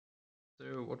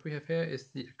So what we have here is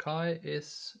the Akai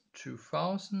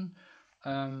S-2000.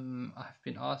 I've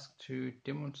been asked to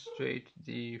demonstrate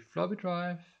the floppy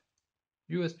drive,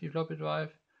 USB floppy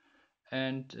drive,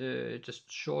 and just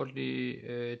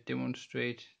shortly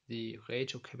demonstrate the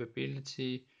radio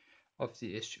capability of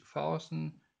the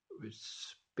S-2000,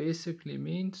 which basically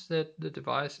means that the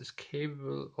device is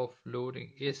capable of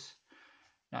loading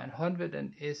S900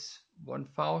 and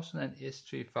S1000 and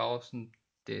S3000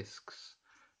 disks.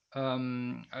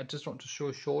 I just want to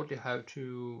show shortly how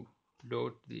to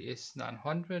load the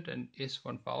S900 and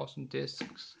S1000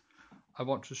 disks. I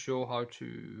want to show how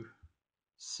to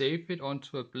save it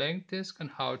onto a blank disk and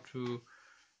how to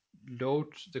load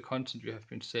the content you have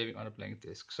been saving on a blank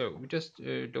disk. So we just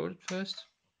load it first.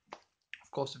 Of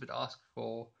course, if it asks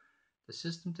for the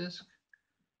system disk,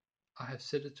 I have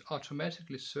set it to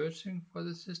automatically searching for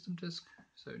the system disk.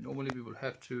 So normally we will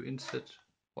have to insert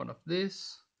one of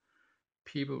this.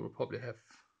 People will probably have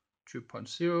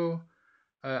 2.0.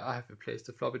 I have replaced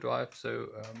the floppy drive, so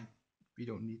we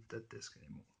don't need that disk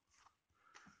anymore.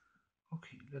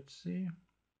 Okay, let's see.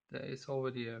 There is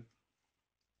already a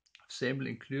sample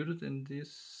included in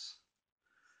this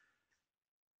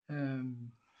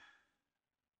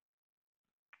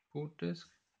boot disk.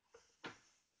 So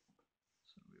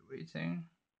we're waiting.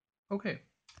 Okay.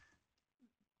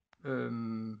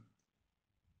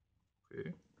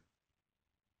 Okay.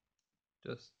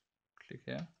 Just click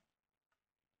here.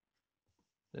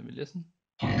 Then we listen.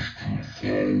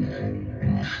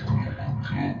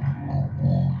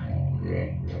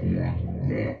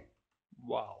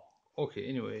 Wow. Okay,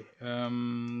 anyway.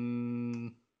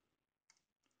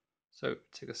 So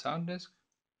take a sound disk.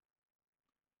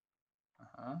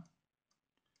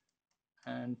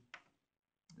 And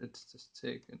let's just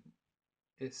take an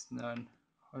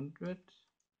S900.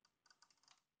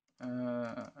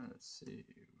 Let's see,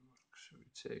 should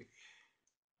we take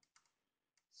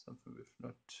something with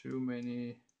not too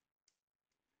many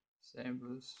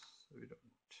samples so we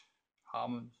don't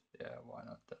harm them? Yeah, why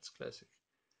not? That's classic.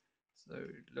 So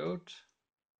load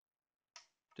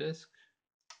disk,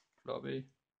 floppy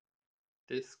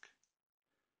disk.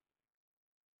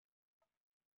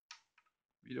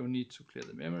 We don't need to clear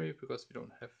the memory because we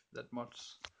don't have that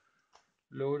much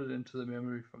loaded into the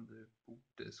memory from the boot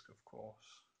disk, of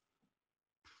course.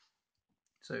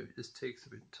 So this takes a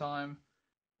bit of time.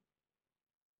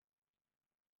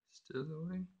 Still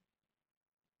loading.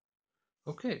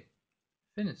 Okay,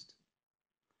 finished.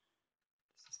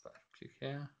 Let's just click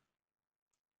here.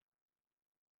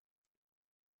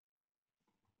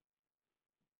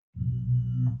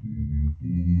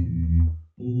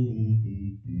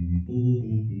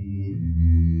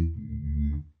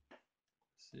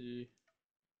 See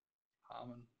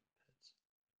Harman pads.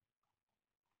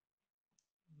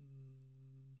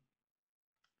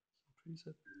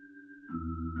 Preset.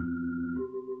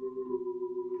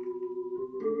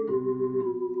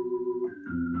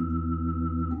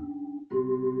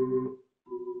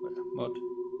 Mod.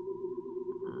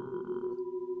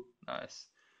 Nice.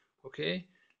 Okay,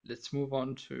 let's move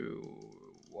on to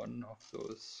one of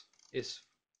those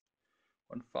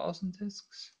S1000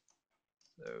 disks.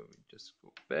 So we just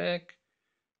go back.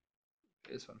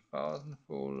 S1000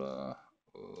 folder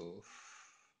of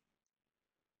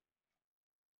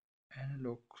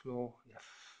analog claw. Yeah,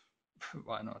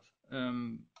 why not?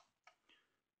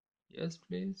 Yes,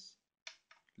 please.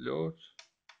 Load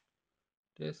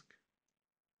disk.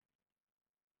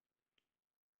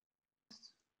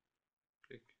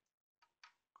 Click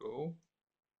go.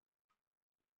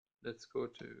 Let's go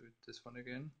to this one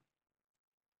again.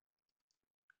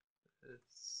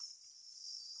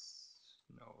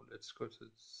 Let's go to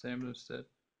sample instead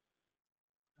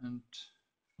and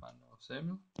find our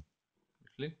sample.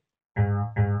 Click.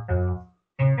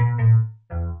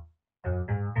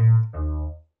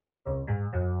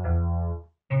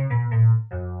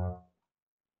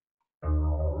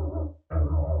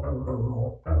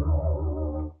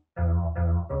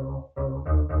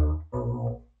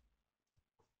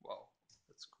 Wow,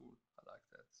 that's cool. I like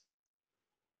that.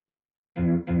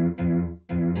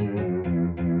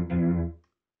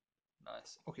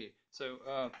 Nice. Okay, so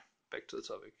back to the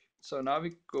topic. So now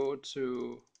we go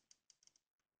to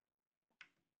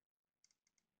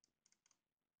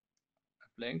a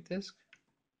blank disk.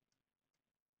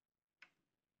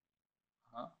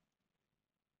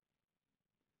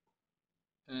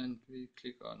 And we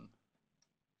click on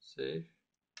save,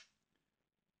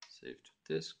 save to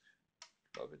disk,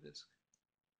 floppy disk,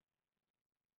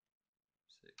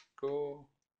 say go.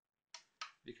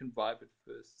 We can wipe it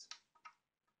first.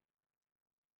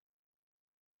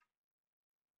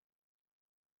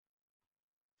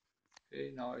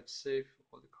 Okay, now it's saved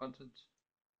all the content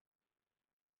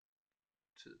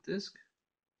to the disk,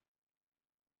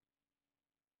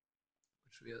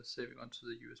 which we are saving onto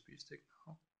the USB stick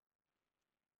now.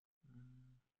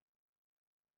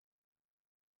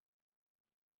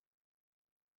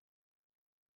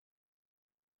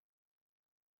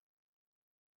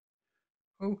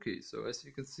 Okay, so as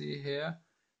you can see here,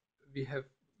 we have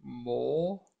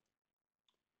more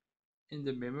in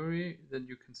the memory than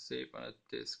you can save on a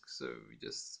disk. So we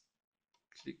just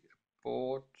click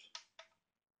abort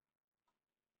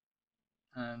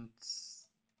and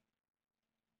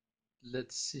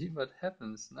let's see what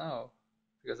happens now,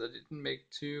 because I didn't make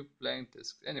two blank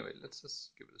disks. Anyway, let's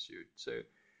just give it a shoot. So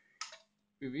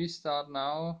we restart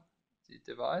now the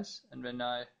device, and when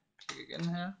I click again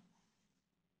here,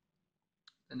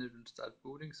 then it will start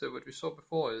booting. So what we saw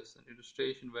before is an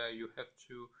illustration where you have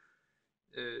to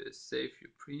save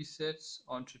your presets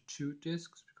onto two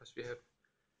disks, because we have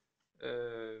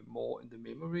more in the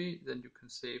memory than you can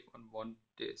save on one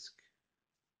disk.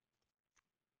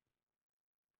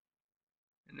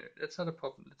 And that's not a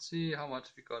problem. Let's see how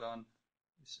much we got on.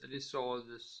 We at least saw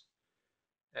this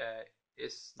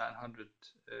S900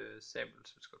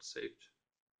 samples which got saved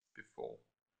before,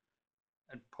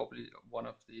 and probably one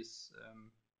of these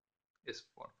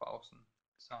S1000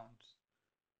 sounds.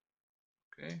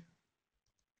 Okay,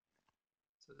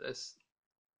 so there's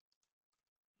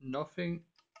nothing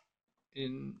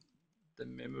in the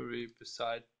memory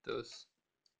beside those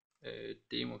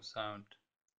demo sound.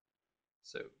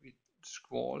 So we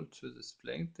scroll to this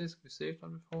blank disk we saved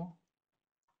on before.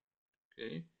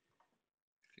 Okay,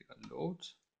 click on load,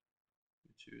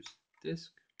 we choose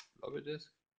disk, floppy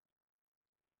disk,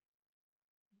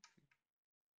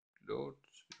 load,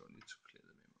 we don't need to clear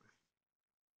the memory.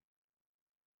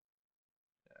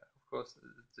 Yeah, of course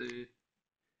the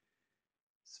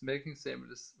smoking sample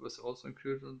was also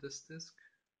included on this disk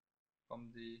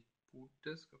from the boot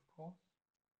disk, of course.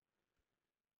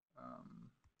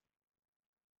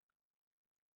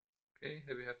 Okay,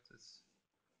 here we have this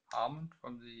Harmon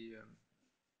from the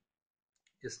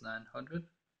S900.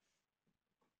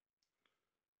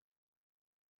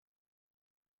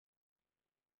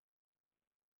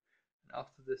 And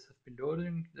after this has been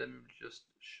loading, then we will just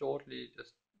shortly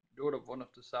load up one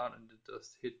of the sound and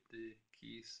just hit the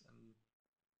keys and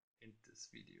end this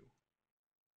video.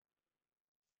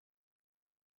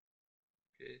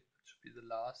 Okay, that should be the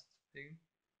last thing.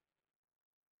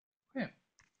 Okay.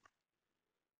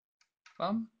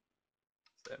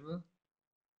 Sample.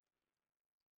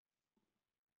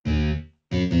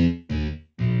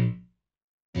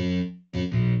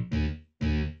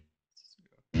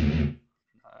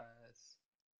 Nice.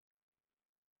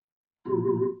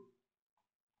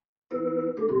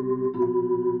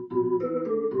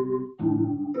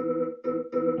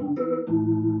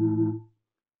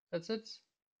 That's it.